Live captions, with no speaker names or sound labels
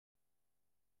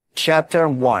Chapter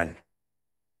 1.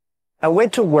 I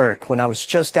went to work when I was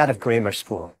just out of grammar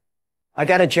school. I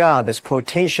got a job as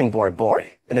quotation board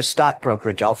boy in a stock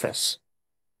brokerage office.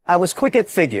 I was quick at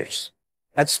figures.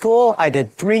 At school, I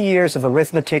did 3 years of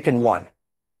arithmetic in one.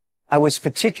 I was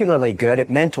particularly good at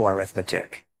mental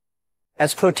arithmetic.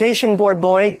 As quotation board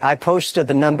boy, I posted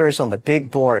the numbers on the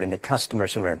big board in the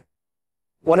customer's room.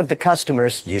 One of the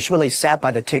customers usually sat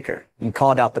by the ticker and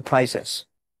called out the prices.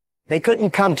 They couldn't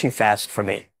come too fast for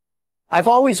me. I've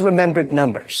always remembered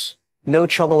numbers. No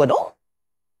trouble at all.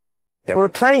 There were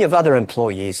plenty of other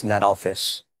employees in that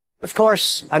office. Of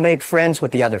course, I made friends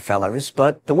with the other fellows,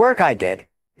 but the work I did,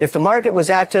 if the market was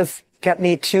active, kept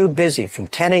me too busy from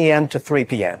 10 a.m. to 3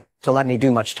 p.m. to let me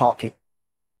do much talking.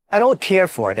 I don't care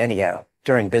for it anyhow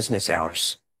during business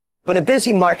hours. But a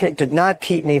busy market did not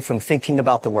keep me from thinking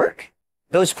about the work.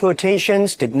 Those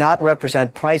quotations did not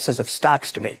represent prices of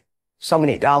stocks to me. So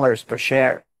many dollars per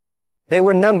share. They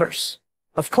were numbers.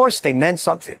 Of course they meant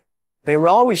something. They were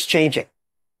always changing.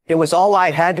 It was all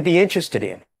I had to be interested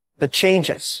in. The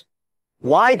changes.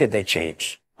 Why did they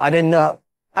change? I didn't know.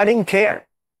 I didn't care.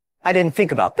 I didn't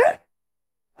think about that.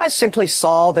 I simply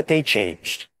saw that they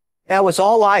changed. That was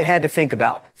all I had to think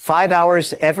about. 5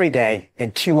 hours every day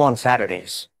and 2 on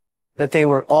Saturdays. That they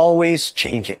were always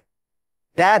changing.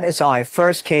 That is how I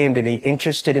first came to be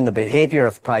interested in the behavior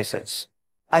of prices.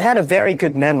 I had a very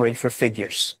good memory for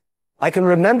figures. I can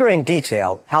remember in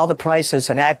detail how the prices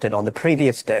had acted on the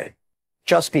previous day,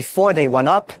 just before they went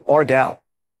up or down.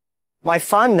 My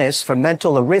fondness for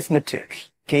mental arithmetic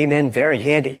came in very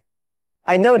handy.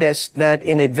 I noticed that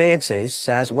in advances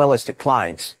as well as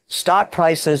declines, stock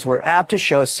prices were apt to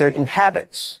show certain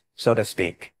habits, so to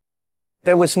speak.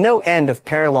 There was no end of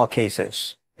parallel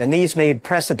cases, and these made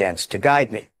precedents to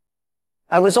guide me.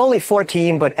 I was only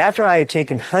 14, but after I had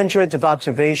taken hundreds of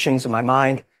observations in my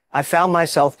mind, I found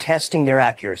myself testing their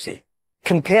accuracy,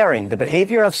 comparing the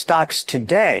behavior of stocks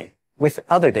today with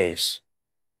other days.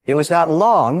 It was not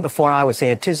long before I was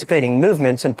anticipating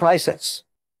movements in prices.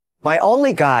 My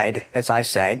only guide, as I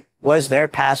say, was their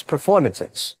past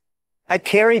performances. I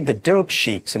carried the dope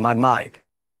sheets in my mind.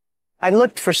 I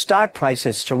looked for stock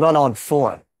prices to run on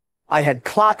form. I had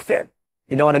clocked them.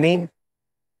 You know what I mean?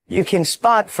 You can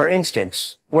spot, for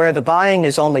instance, where the buying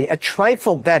is only a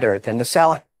trifle better than the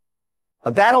selling. A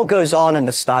battle goes on in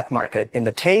the stock market, and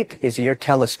the tape is your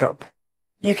telescope.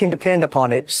 You can depend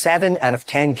upon it 7 out of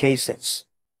 10 cases.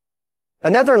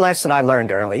 Another lesson I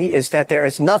learned early is that there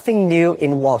is nothing new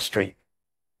in Wall Street.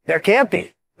 There can't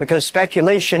be, because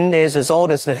speculation is as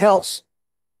old as the hills.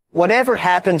 Whatever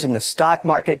happens in the stock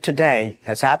market today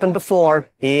has happened before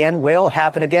and will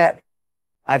happen again.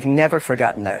 I've never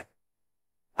forgotten that.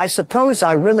 I suppose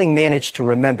I really managed to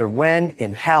remember when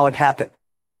and how it happened.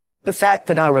 The fact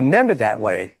that I remember that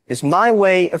way is my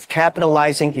way of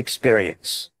capitalizing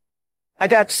experience. I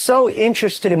got so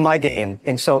interested in my game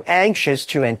and so anxious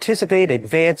to anticipate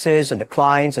advances and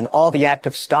declines in all the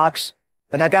active stocks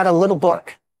that I got a little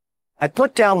book. I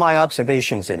put down my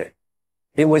observations in it.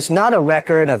 It was not a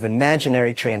record of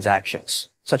imaginary transactions,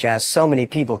 such as so many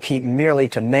people keep merely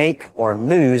to make or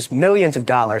lose millions of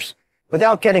dollars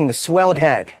without getting the swelled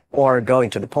head or going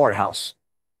to the poorhouse.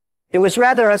 It was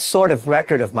rather a sort of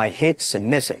record of my hits and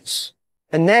misses.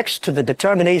 And next to the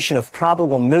determination of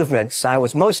probable movements, I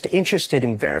was most interested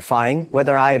in verifying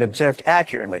whether I had observed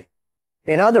accurately.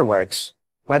 In other words,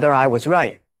 whether I was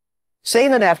right. Say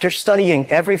that after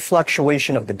studying every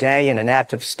fluctuation of the day in an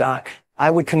active stock, I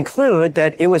would conclude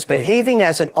that it was behaving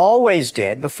as it always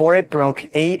did before it broke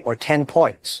 8 or 10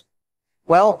 points.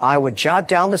 Well, I would jot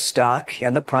down the stock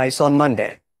and the price on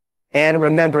Monday. And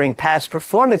remembering past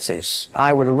performances,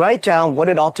 I would write down what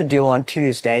it ought to do on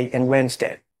Tuesday and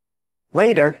Wednesday.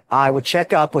 Later, I would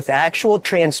check up with actual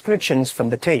transcriptions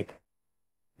from the tape.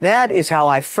 That is how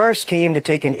I first came to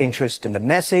take an interest in the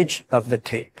message of the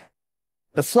tape.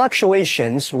 The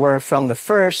fluctuations were from the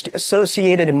first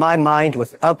associated in my mind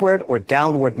with upward or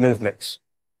downward movements.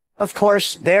 Of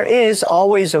course, there is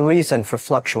always a reason for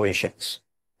fluctuations,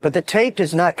 but the tape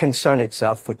does not concern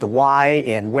itself with the why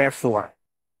and wherefore.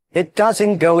 It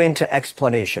doesn't go into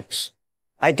explanations.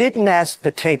 I didn't ask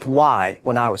the tape why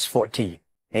when I was 14,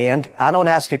 and I don't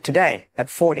ask it today at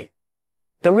 40.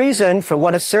 The reason for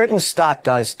what a certain stock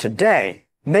does today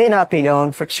may not be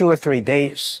known for 2 or 3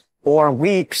 days, or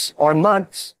weeks, or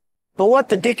months. But what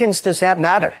the dickens does that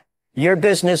matter? Your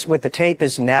business with the tape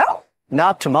is now,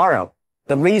 not tomorrow.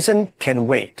 The reason can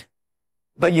wait.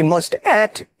 But you must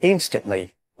act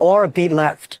instantly, or be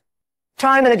left.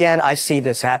 Time and again I see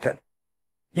this happen.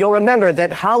 You'll remember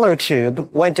that Hollow Tube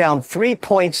went down 3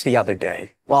 points the other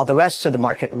day, while the rest of the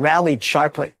market rallied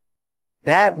sharply.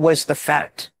 That was the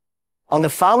fact. On the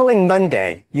following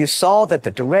Monday, you saw that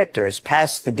the directors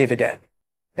passed the dividend.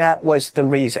 That was the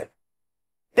reason.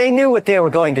 They knew what they were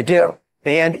going to do,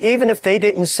 and even if they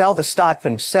didn't sell the stock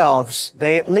themselves,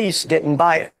 they at least didn't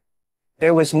buy it.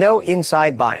 There was no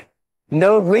inside buying.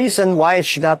 No reason why it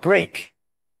should not break.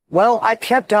 Well, I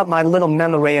kept out my little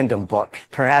memorandum book,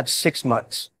 perhaps 6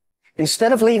 months.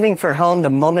 Instead of leaving for home the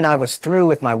moment I was through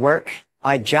with my work,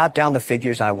 I'd jot down the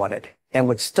figures I wanted and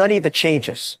would study the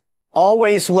changes,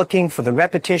 always looking for the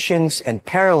repetitions and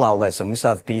parallelisms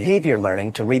of behavior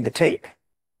learning to read the tape,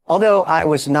 although I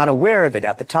was not aware of it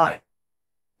at the time.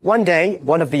 One day,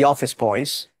 one of the office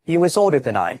boys, he was older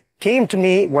than I, came to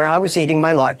me where I was eating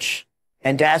my lunch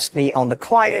and asked me on the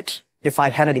quiet if I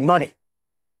had any money.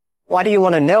 "Why do you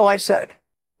want to know?" I said.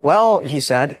 "Well," he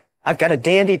said, "I've got a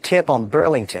dandy tip on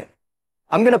Burlington.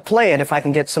 I'm going to play it if I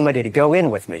can get somebody to go in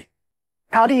with me."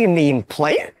 "How do you mean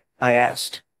play it?" I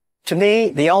asked. To me,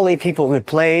 the only people who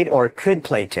played or could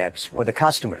play tips were the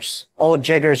customers, old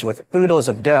jiggers with oodles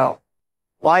of dough.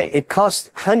 Why, it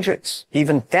cost hundreds,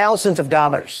 even thousands of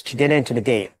dollars to get into the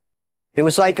game. It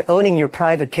was like owning your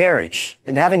private carriage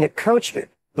and having a coachman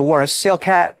who wore a silk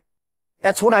hat.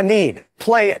 "That's what I mean.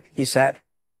 Play it," he said.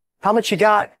 "How much you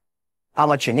got?" "How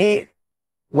much you need?"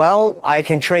 "Well, I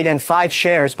can trade in 5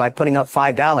 shares by putting up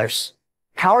 $5.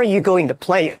 "How are you going to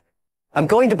play it?" "I'm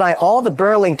going to buy all the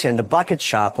Burlington the bucket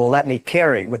shop will let me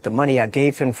carry with the money I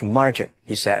gave him from margin,"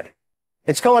 he said.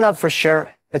 "It's going up for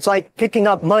sure. It's like picking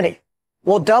up money.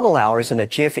 We'll double ours in a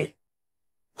jiffy."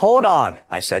 "Hold on,"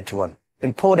 I said to him,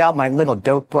 and pulled out my little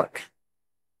dope book.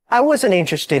 I wasn't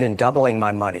interested in doubling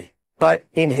my money, but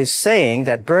in his saying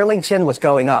that Burlington was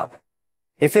going up.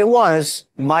 If it was,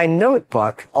 my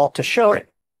notebook ought to show it.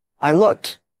 I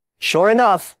looked. Sure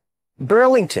enough,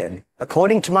 Burlington,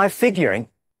 according to my figuring,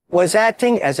 was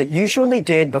acting as it usually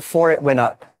did before it went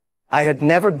up. I had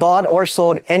never bought or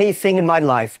sold anything in my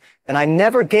life, and I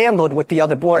never gambled with the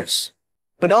other boys.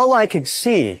 But all I could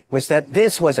see was that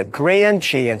this was a grand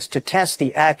chance to test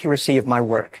the accuracy of my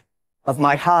work, of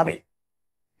my hobby.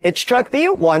 It struck me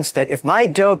at once that if my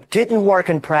dope didn't work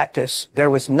in practice, there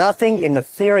was nothing in the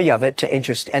theory of it to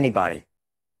interest anybody.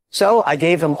 So I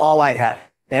gave him all I had,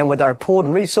 and with our pooled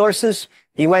resources,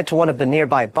 he went to one of the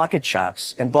nearby bucket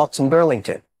shops and bought some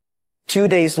Burlington. 2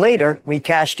 days later, we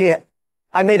cashed in.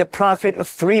 I made a profit of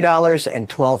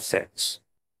 $3.12.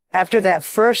 After that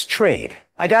first trade,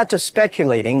 I got to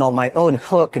speculating on my own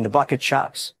hook in the bucket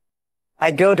shops.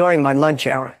 I'd go during my lunch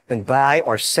hour and buy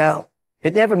or sell.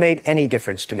 It never made any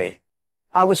difference to me.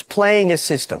 I was playing a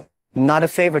system, not a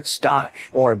favorite stock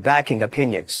or backing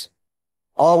opinions.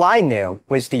 All I knew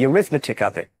was the arithmetic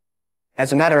of it.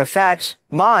 As a matter of fact,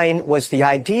 mine was the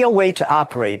ideal way to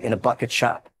operate in a bucket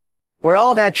shop, where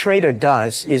all that trader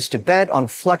does is to bet on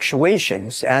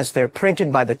fluctuations as they're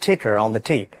printed by the ticker on the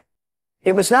tape.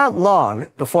 It was not long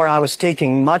before I was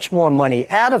taking much more money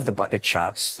out of the bucket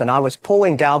shops than I was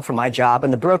pulling down from my job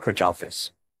in the brokerage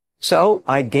office. So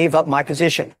I gave up my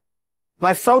position.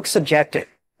 My folks objected,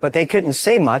 but they couldn't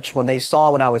say much when they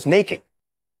saw what I was making.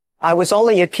 I was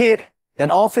only a kid,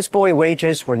 and office boy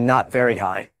wages were not very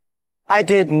high. I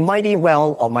did mighty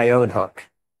well on my own hook.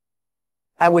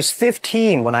 I was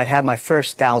 15 when I had my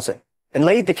first 1,000 and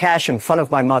laid the cash in front of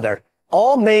my mother,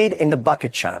 all made in the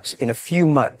bucket shops in a few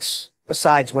months,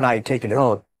 besides what I had taken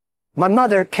home. My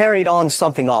mother carried on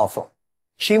something awful.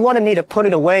 She wanted me to put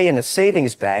it away in a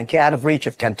savings bank out of reach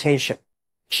of temptation.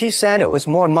 She said it was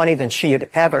more money than she had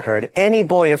ever heard any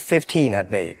boy of 15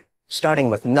 had made, starting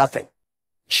with nothing.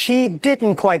 She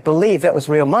didn't quite believe it was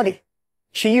real money.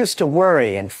 She used to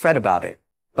worry and fret about it,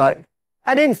 but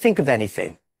I didn't think of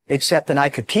anything, except that I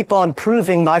could keep on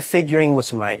proving my figuring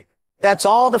was right. That's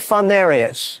all the fun there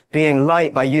is, being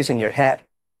right by using your head.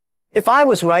 If I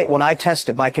was right when I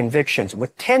tested my convictions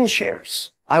with 10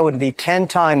 shares, I would be 10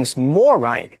 times more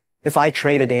right if I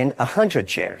traded in 100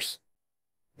 shares.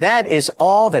 That is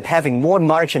all that having more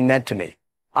margin meant to me.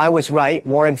 I was right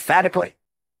more emphatically.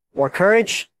 More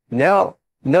courage? No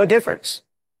difference.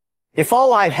 If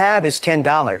all I have is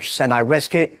 $10 and I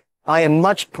risk it, I am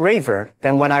much braver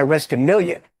than when I risk $1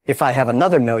 million if I have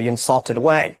another $1 million salted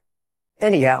away.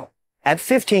 Anyhow, at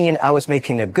 15, I was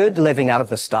making a good living out of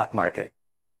the stock market.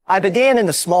 I began in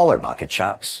the smaller bucket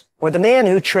shops, where the man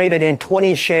who traded in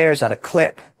 20 shares at a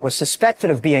clip was suspected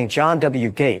of being John W.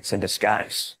 Gates in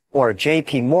disguise, or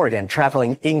J.P. Morgan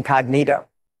traveling incognito.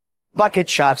 Bucket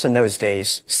shops in those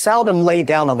days seldom laid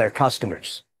down on their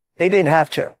customers. They didn't have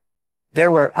to.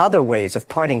 There were other ways of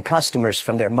parting customers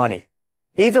from their money.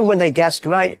 Even when they guessed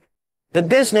right, the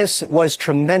business was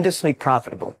tremendously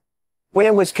profitable. When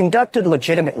it was conducted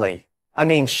legitimately, I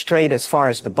mean straight as far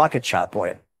as the bucket shop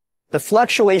went, The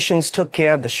fluctuations took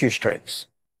care of the shoestrings.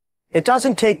 It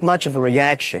doesn't take much of a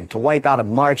reaction to wipe out a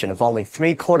margin of only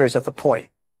 3/4 of a point.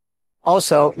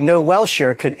 Also, no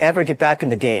Welsher could ever get back in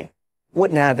the game.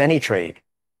 Wouldn't have any trade.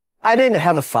 I didn't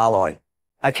have a following.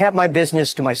 I kept my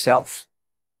business to myself.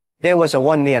 There was a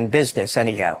one-man business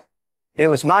anyhow. It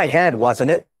was my head,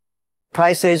 wasn't it?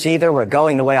 Prices either were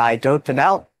going the way I doped them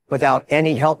out, without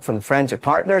any help from friends or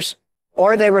partners,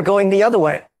 or they were going the other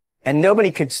way, and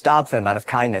nobody could stop them out of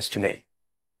kindness to me.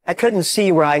 I couldn't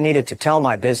see where I needed to tell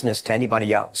my business to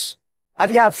anybody else.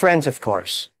 I've got friends, of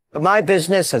course, but my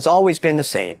business has always been the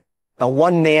same, a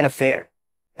one-man affair.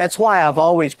 That's why I've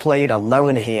always played a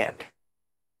lone hand.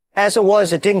 As it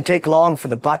was, it didn't take long for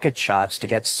the bucket shops to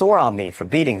get sore on me for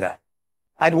beating them.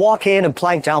 I'd walk in and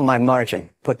plank down my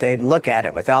margin, but they'd look at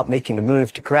it without making a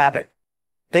move to grab it.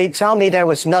 They'd tell me there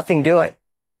was nothing doing.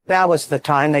 That was the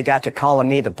time they got to calling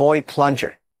me the boy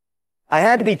plunger. I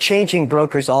had to be changing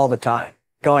brokers all the time,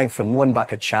 going from one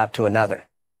bucket shop to another.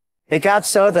 It got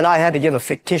so that I had to give a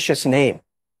fictitious name.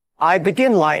 I'd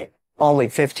begin light, only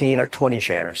 15 or 20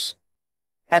 shares.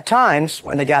 At times,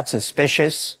 when they got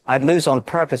suspicious, I'd lose on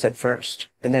purpose at first,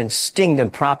 and then sting them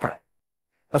proper.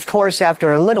 Of course,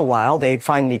 after a little while, they'd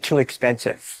find me too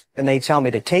expensive, and they'd tell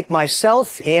me to take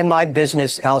myself and my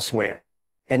business elsewhere,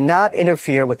 and not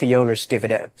interfere with the owner's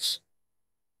dividends.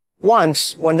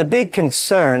 Once, when the big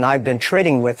concern I'd been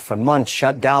trading with for months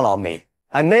shut down on me,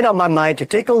 I made up my mind to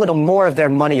take a little more of their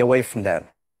money away from them.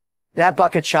 That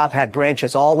bucket shop had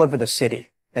branches all over the city,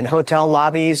 in hotel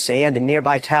lobbies and in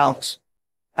nearby towns.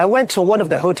 I went to one of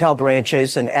the hotel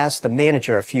branches and asked the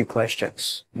manager a few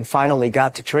questions, and finally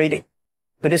got to trading.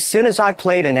 But as soon as I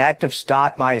played an active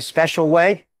stock my special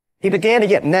way, he began to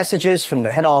get messages from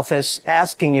the head office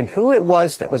asking him who it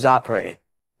was that was operating.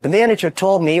 The manager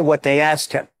told me what they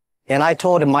asked him, and I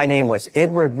told him my name was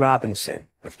Edward Robinson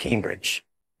of Cambridge.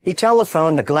 He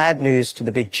telephoned the glad news to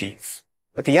the big chief,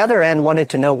 but the other end wanted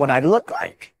to know what I looked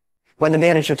like. When the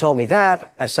manager told me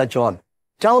that, I said to him,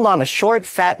 "Tell him I'm a short,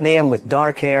 fat man with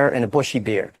dark hair and a bushy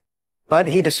beard." But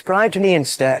he described me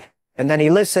instead. And then he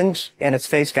listened, and his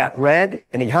face got red,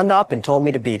 and he hung up and told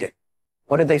me to beat it.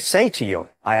 "What did they say to you?"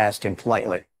 I asked him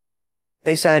politely.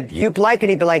 "They said, 'You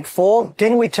blankety-blank fool,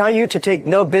 didn't we tell you to take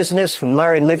no business from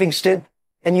Larry Livingston?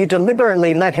 And you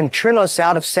deliberately let him trim us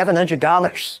out of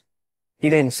 $700. He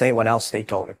didn't say what else they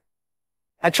told him.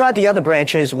 I tried the other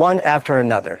branches one after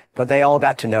another, but they all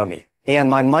got to know me, and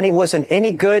my money wasn't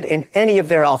any good in any of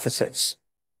their offices.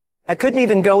 I couldn't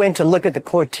even go in to look at the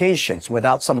quotations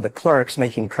without some of the clerks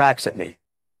making cracks at me.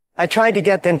 I tried to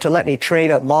get them to let me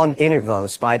trade at long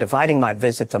intervals by dividing my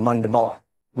visits among them all,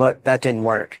 but that didn't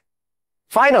work.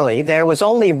 Finally, there was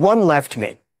only one left to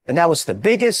me, and that was the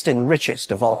biggest and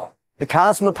richest of all, the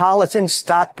Cosmopolitan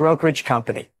Stock Brokerage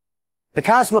Company. The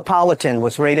Cosmopolitan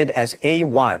was rated as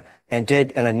A1 and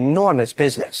did an enormous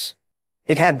business.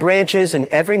 It had branches in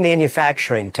every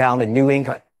manufacturing town in New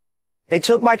England. They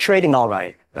took my trading all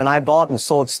right, and I bought and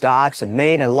sold stocks and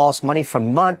made and lost money for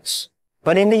months.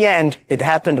 But in the end, it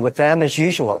happened with them as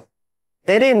usual.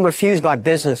 They didn't refuse my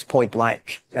business point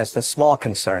blank, as the small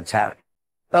concerns had.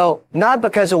 Oh, not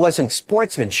because it wasn't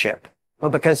sportsmanship,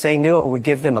 but because they knew it would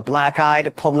give them a black eye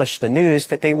to publish the news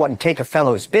that they wouldn't take a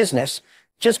fellow's business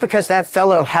just because that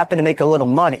fellow happened to make a little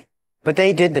money. But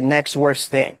they did the next worst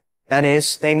thing. That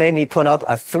is, they made me put up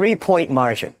a 3-point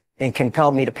margin and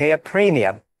compelled me to pay a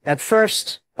premium, at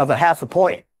first of a 0.5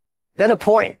 point, then a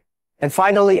point, and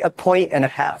finally 1.5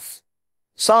 points.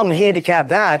 Some handicap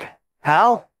that.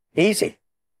 How? Easy.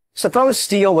 Suppose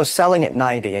steel was selling at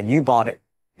 90 and you bought it.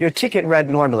 Your ticket read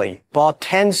normally, bought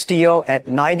 10 steel at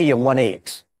 90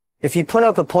 1/8. If you put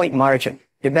up a point margin,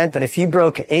 it meant that if you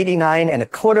broke 89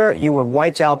 1/4, you were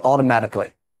wiped out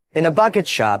automatically. In a bucket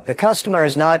shop, the customer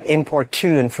is not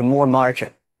importuned for more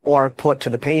margin, or put to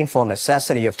the painful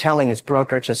necessity of telling his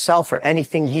broker to sell for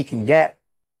anything he can get.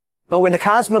 But when the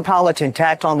Cosmopolitan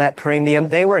tacked on that premium,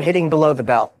 they were hitting below the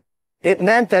belt. It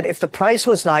meant that if the price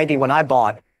was 90 when I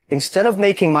bought, instead of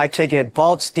making my ticket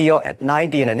bought steel at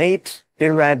 90 1/8, it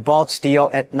read bought steel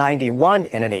at 91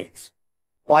 1/8.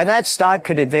 Why, that stock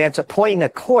could advance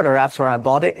 1.25 points after I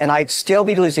bought it, and I'd still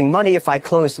be losing money if I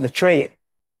closed the trade.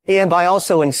 And by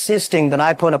also insisting that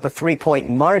I put up a 3-point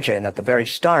margin at the very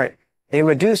start, they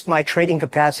reduced my trading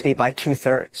capacity by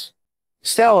 2/3.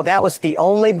 So that was the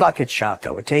only bucket shop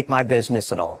that would take my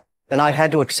business at all. Then I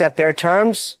had to accept their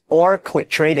terms or quit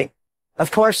trading. Of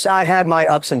course, I had my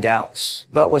ups and downs,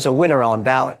 but was a winner on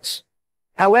balance.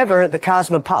 However, the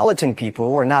Cosmopolitan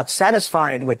people were not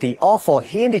satisfied with the awful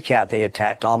handicap they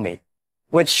attacked on me,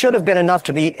 which should have been enough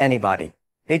to beat anybody.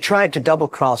 They tried to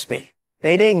double-cross me.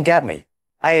 They didn't get me.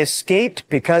 I escaped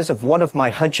because of one of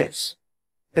my hunches.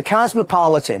 The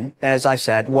Cosmopolitan, as I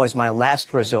said, was my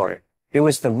last resort. It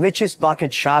was the richest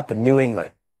bucket shop in New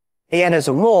England. And as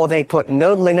a rule, they put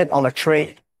no limit on a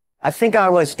trade. I think I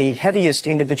was the heaviest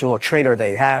individual trader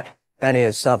they had, that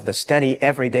is, of the steady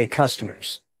everyday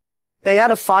customers. They had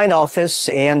a fine office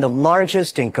and the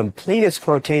largest and completest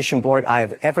quotation board I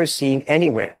have ever seen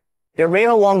anywhere. It ran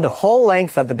along the whole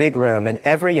length of the big room and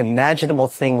every imaginable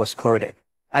thing was quoted.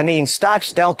 I mean,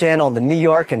 stocks dealt in on the New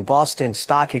York and Boston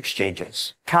stock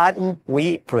exchanges. Cotton,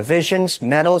 wheat, provisions,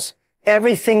 metals,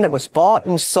 everything that was bought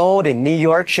and sold in New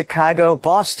York, Chicago,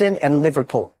 Boston, and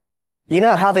Liverpool. You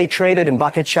know how they traded in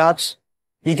bucket shops?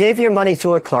 You gave your money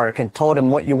to a clerk and told him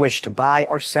what you wished to buy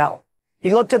or sell.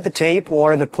 He looked at the tape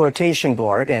or the quotation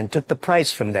board and took the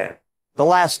price from there. The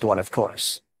last one, of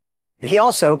course. He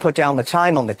also put down the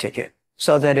time on the ticket,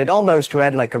 so that it almost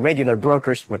read like a regular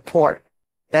broker's report.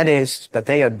 That is, that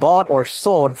they had bought or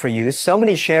sold for you so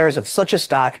many shares of such a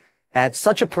stock at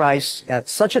such a price, at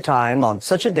such a time, on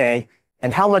such a day,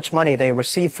 and how much money they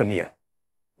received from you.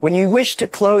 When you wished to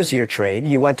close your trade,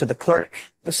 you went to the clerk,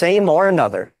 the same or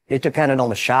another. It depended on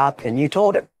the shop, and you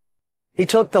told him. He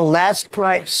took the last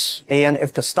price, and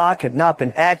if the stock had not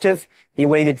been active, he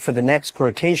waited for the next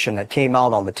quotation that came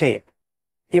out on the tape.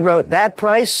 He wrote that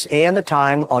price and the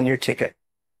time on your ticket,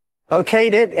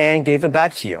 okayed it, and gave it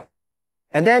back to you.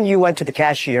 And then you went to the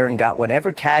cashier and got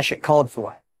whatever cash it called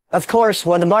for. Of course,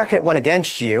 when the market went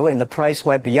against you and the price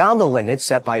went beyond the limit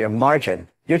set by your margin,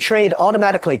 your trade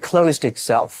automatically closed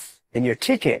itself, and your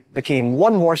ticket became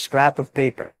one more scrap of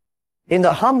paper. In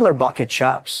the humbler bucket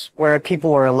shops, where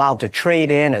people were allowed to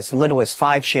trade in as little as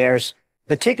 5 shares,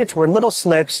 the tickets were little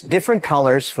slips, different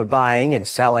colors for buying and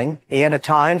selling, and at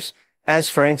times, as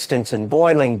for instance in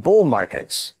boiling bull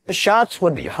markets, the shops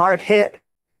would be hard hit,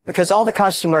 because all the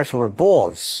customers were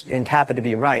bulls and happened to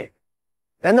be right.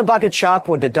 Then the bucket shop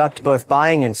would deduct both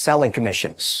buying and selling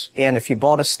commissions, and if you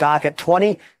bought a stock at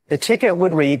 20, the ticket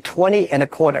would read 20 and a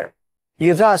quarter.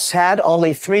 You thus had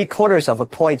only 3/4 of a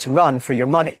point's run for your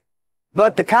money.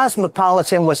 But the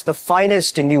Cosmopolitan was the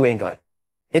finest in New England.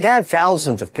 It had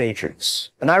thousands of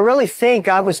patrons, and I really think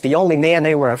I was the only man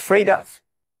they were afraid of.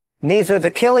 Neither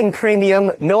the killing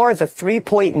premium nor the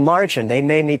 3-point margin they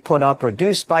made me put up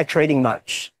reduced by trading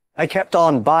much. I kept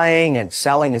on buying and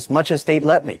selling as much as they'd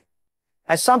let me.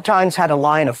 I sometimes had a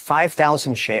line of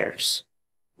 5,000 shares.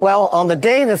 Well, on the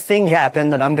day the thing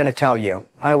happened that I'm going to tell you,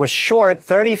 I was short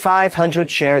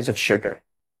 3,500 shares of sugar.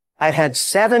 I had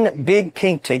 7 big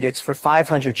pink tickets for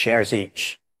 500 shares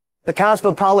each. The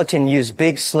Cosmopolitan used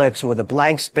big slips with a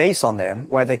blank space on them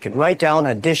where they could write down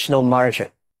additional margin.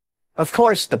 Of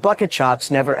course, the bucket shops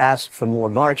never asked for more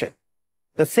margin.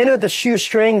 The thinner the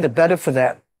shoestring, the better for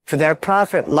them, for their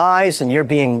profit lies in your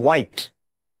being wiped.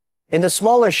 In the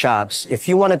smaller shops, if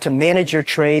you wanted to manage your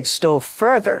trade still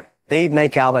further, they'd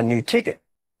make out a new ticket,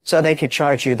 so they could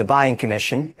charge you the buying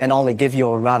commission and only give you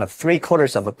around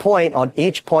 3/4 of a point on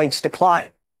each point's decline,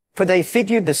 for they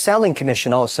figured the selling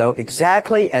commission also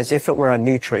exactly as if it were a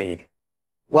new trade.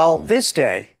 Well, this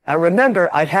day, I remember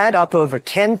I'd had up over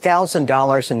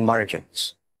 $10,000 in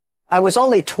margins. I was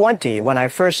only 20 when I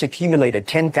first accumulated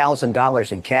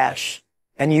 $10,000 in cash,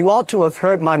 and you ought to have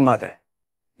heard my mother.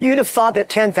 You'd have thought that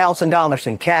 $10,000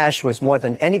 in cash was more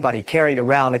than anybody carried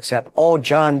around except old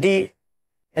John D.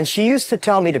 And she used to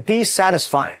tell me to be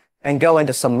satisfied and go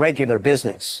into some regular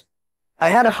business. I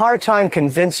had a hard time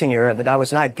convincing her that I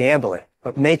was not gambling,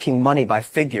 but making money by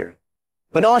figure.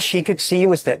 But all she could see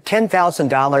was that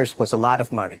 $10,000 was a lot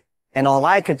of money, and all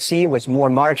I could see was more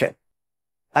margin.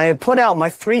 I had put out my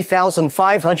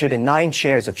 3,509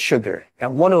 shares of sugar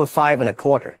at 105 and a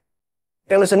quarter.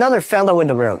 There was another fellow in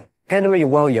the room, Henry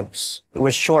Williams, who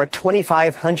was short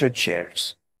 2,500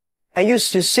 shares. I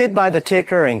used to sit by the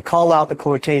ticker and call out the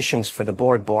quotations for the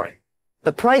board.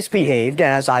 The price behaved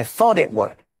as I thought it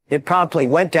would. It promptly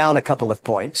went down a couple of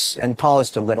points and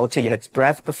paused a little to get its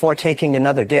breath before taking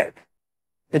another dip.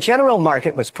 The general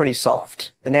market was pretty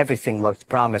soft, and everything looked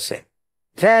promising.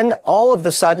 Then, all of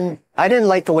a sudden, I didn't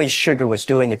like the way sugar was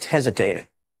doing its hesitating.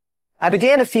 I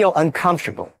began to feel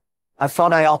uncomfortable. I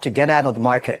thought I ought to get out of the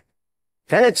market.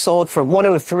 Then it sold for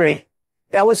 103.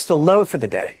 That was the low for the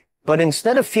day. But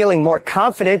instead of feeling more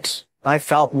confident, I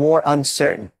felt more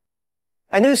uncertain.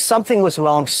 I knew something was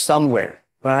wrong somewhere,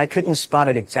 but I couldn't spot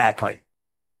it exactly.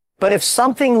 But if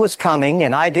something was coming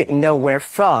and I didn't know where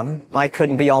from, I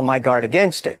couldn't be on my guard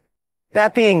against it.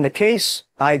 That being the case,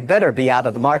 I'd better be out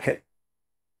of the market.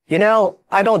 You know,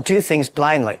 I don't do things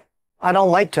blindly. I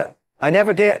don't like to. I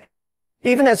never did.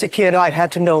 Even as a kid, I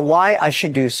had to know why I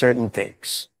should do certain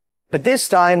things. But this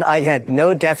time, I had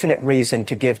no definite reason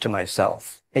to give to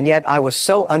myself. and yet I was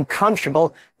so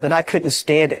uncomfortable that I couldn't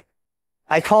stand it.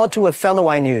 I called to a fellow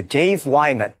I knew, Dave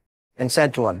Wyman, and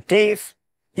said to him, "Dave,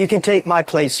 you can take my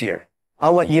place here. I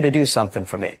want you to do something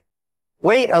for me.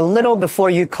 Wait a little before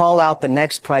you call out the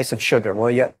next price of sugar,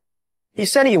 will you?" He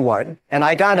said he would, and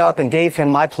I got up and gave him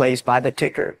my place by the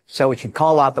ticker so he could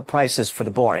call out the prices for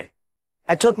the boy.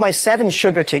 I took my 7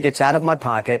 sugar tickets out of my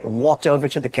pocket and walked over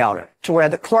to the counter, to where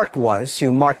the clerk was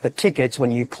who marked the tickets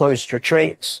when you closed your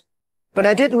trades. But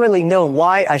I didn't really know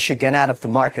why I should get out of the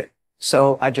market,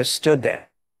 so I just stood there,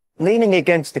 leaning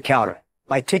against the counter,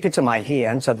 my tickets in my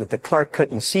hand so that the clerk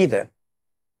couldn't see them.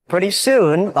 Pretty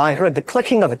soon, I heard the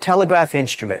clicking of a telegraph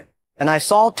instrument, and I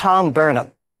saw Tom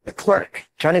Burnham, the clerk,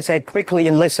 turn his head quickly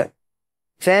and listen.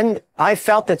 Then I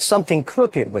felt that something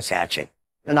crooked was hatching,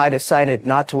 and I decided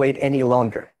not to wait any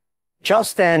longer.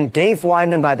 Just then, Dave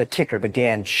Wyman by the ticker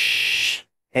began, "Shh,"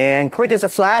 and quick as a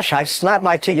flash, I slapped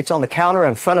my tickets on the counter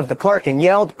in front of the clerk and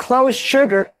yelled, "Closed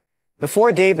sugar,"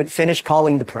 before David finished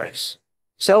calling the price.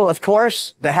 So, of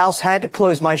course, the house had to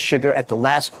close my sugar at the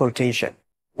last quotation.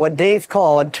 What Dave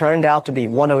called turned out to be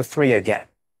 103 again.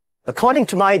 According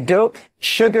to my dope,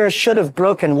 sugar should have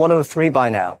broken 103 by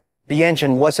now. The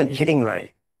engine wasn't hitting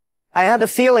right. I had a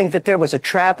feeling that there was a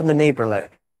trap in the neighborhood.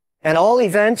 At all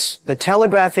events, the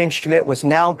telegraph instrument was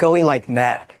now going like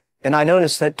mad, and I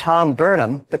noticed that Tom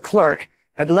Burnham, the clerk,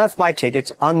 had left my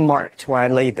tickets unmarked where I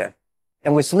laid them,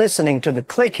 and was listening to the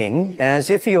clicking as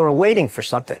if he were waiting for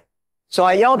something. So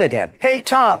I yelled at him, "Hey,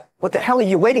 Tom, what the hell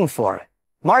are you waiting for?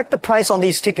 Mark the price on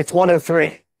these tickets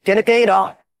 103. Get it paid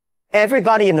off."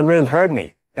 Everybody in the room heard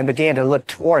me and began to look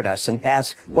toward us and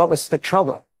ask what was the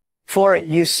trouble. For,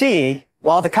 you see,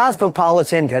 while the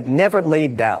Cosmopolitan had never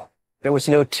laid down, there was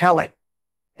no telling.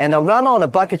 And a run on a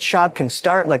bucket shop can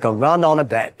start like a run on a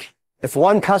bank. If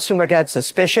one customer gets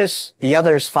suspicious, the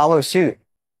others follow suit.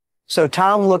 So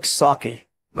Tom looked sulky,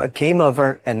 but came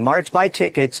over and marked my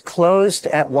tickets closed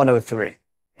at 103,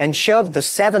 and shoved the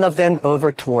 7 of them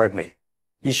over toward me.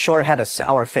 He sure had a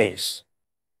sour face.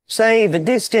 Say, the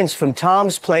distance from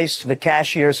Tom's place to the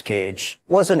cashier's cage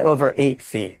wasn't over 8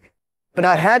 feet. But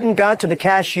I hadn't got to the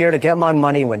cashier to get my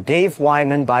money when Dave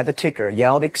Wyman by the ticker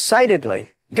yelled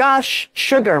excitedly, "Gosh,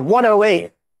 sugar,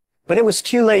 108. But it was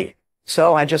too late,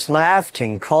 so I just laughed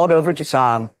and called over to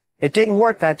Tom. "It didn't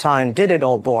work that time, did it,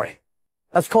 old boy?"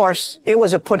 Of course, it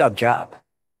was a put-up job.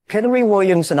 Henry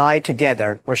Williams and I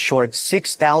together were short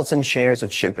 6,000 shares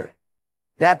of sugar.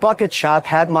 That bucket shop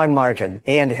had my margin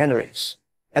and Henry's.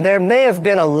 And there may have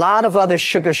been a lot of other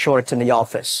sugar shorts in the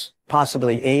office,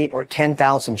 possibly 8 or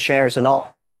 10,000 shares in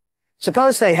all.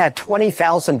 Suppose they had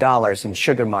 $20,000 in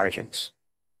sugar margins.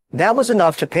 That was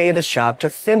enough to pay the shop to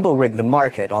thimble rig the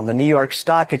market on the New York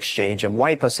Stock Exchange and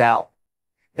wipe us out.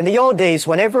 In the old days,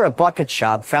 whenever a bucket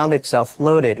shop found itself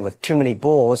loaded with too many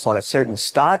bulls on a certain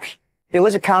stock, it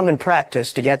was a common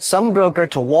practice to get some broker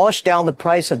to wash down the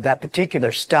price of that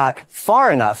particular stock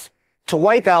far enough to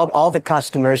wipe out all the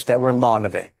customers that were long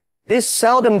of it. This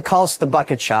seldom cost the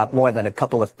bucket shop more than a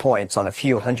couple of points on a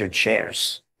few hundred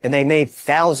shares, and they made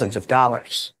thousands of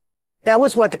dollars. That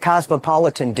was what the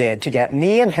Cosmopolitan did to get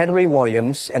me and Henry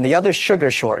Williams and the other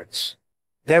sugar shorts.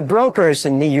 Their brokers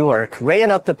in New York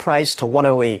ran up the price to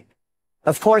 108.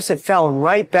 Of course, it fell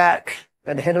right back,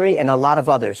 but Henry and a lot of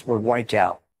others were wiped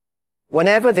out.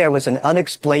 Whenever there was an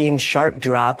unexplained sharp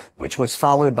drop, which was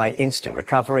followed by instant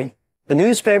recovery, the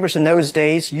newspapers in those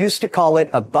days used to call it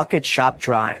a bucket shop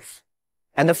drive.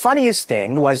 And the funniest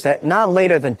thing was that not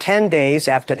later than 10 days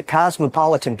after the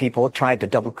Cosmopolitan people tried to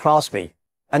double-cross me,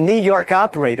 a New York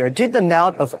operator did the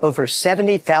amount of over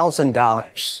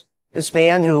 $70,000. This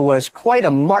man, who was quite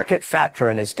a market factor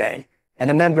in his day and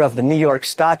a member of the New York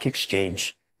Stock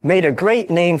Exchange, made a great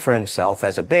name for himself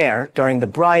as a bear during the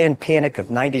Bryan Panic of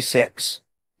 '96.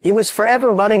 He was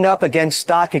forever running up against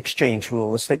stock exchange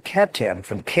rules that kept him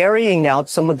from carrying out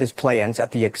some of his plans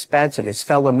at the expense of his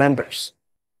fellow members.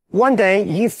 One day,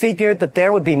 he figured that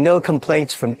there would be no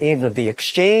complaints from either the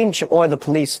exchange or the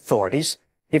police authorities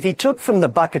if he took from the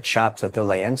bucket shops of the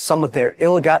land some of their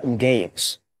ill-gotten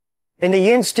gains. In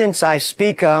the instance I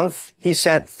speak of, he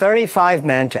sent 35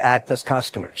 men to act as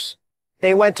customers.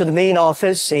 They went to the main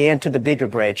office and to the bigger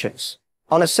branches.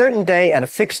 On a certain day at a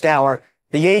fixed hour,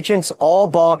 the agents all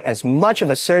bought as much of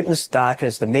a certain stock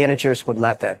as the managers would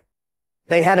let them.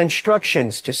 They had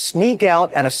instructions to sneak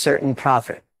out at a certain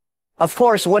profit. Of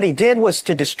course, what he did was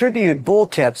to distribute bull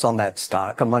tips on that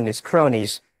stock among his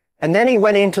cronies, and then he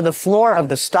went into the floor of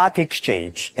the stock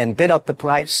exchange and bid up the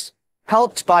price,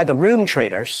 helped by the room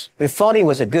traders, who thought he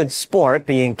was a good sport,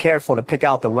 being careful to pick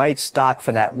out the right stock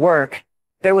for that work.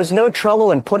 There was no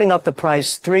trouble in putting up the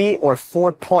price 3 or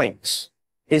 4 points.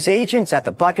 His agents at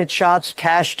the bucket shops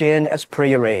cashed in as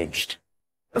prearranged.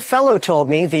 The fellow told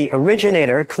me the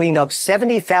originator cleaned up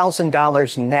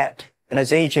 $70,000 net, and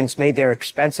his agents made their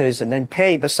expenses and then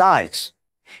paid besides.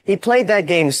 He played that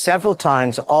game several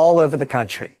times all over the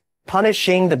country,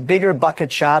 punishing the bigger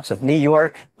bucket shops of New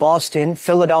York, Boston,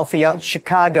 Philadelphia,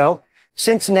 Chicago,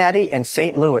 Cincinnati, and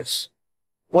St. Louis.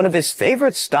 One of his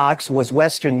favorite stocks was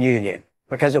Western Union,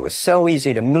 because it was so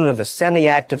easy to move a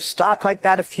semi-active stock like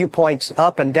that a few points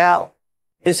up and down.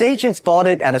 His agents bought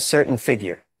it at a certain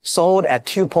figure, sold at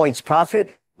 2 points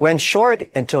profit, went short,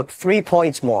 and took 3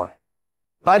 points more.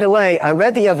 By the way, I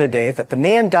read the other day that the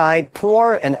man died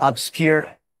poor and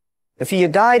obscure. If he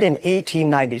had died in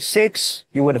 1896,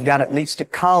 you would have got at least a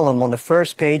column on the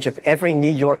first page of every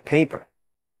New York paper.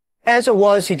 As it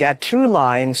was, he got 2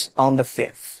 lines on the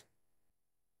 5th.